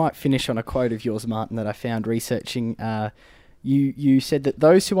 And I might finish on a quote of yours, Martin, that I found researching. You said that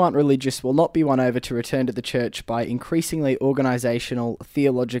those who aren't religious will not be won over to return to the church by increasingly organisational,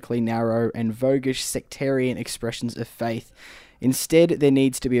 theologically narrow and voguish sectarian expressions of faith. Instead, there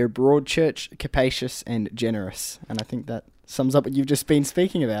needs to be a broad church, capacious and generous. And I think that sums up what you've just been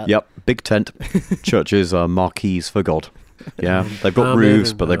speaking about. Yep, big tent. Churches are marquees for God. Yeah, they've got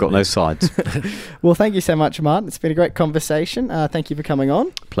roofs, but they've got no sides. Well, thank you so much, Martin. It's been a great conversation. Thank you for coming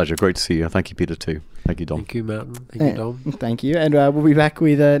on. Pleasure. Great to see you. Thank you, Peter, too. Thank you, Dom. Thank you, Martin. Thank you, Dom. Thank you. And we'll be back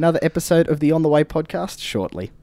with another episode of the On The Way podcast shortly.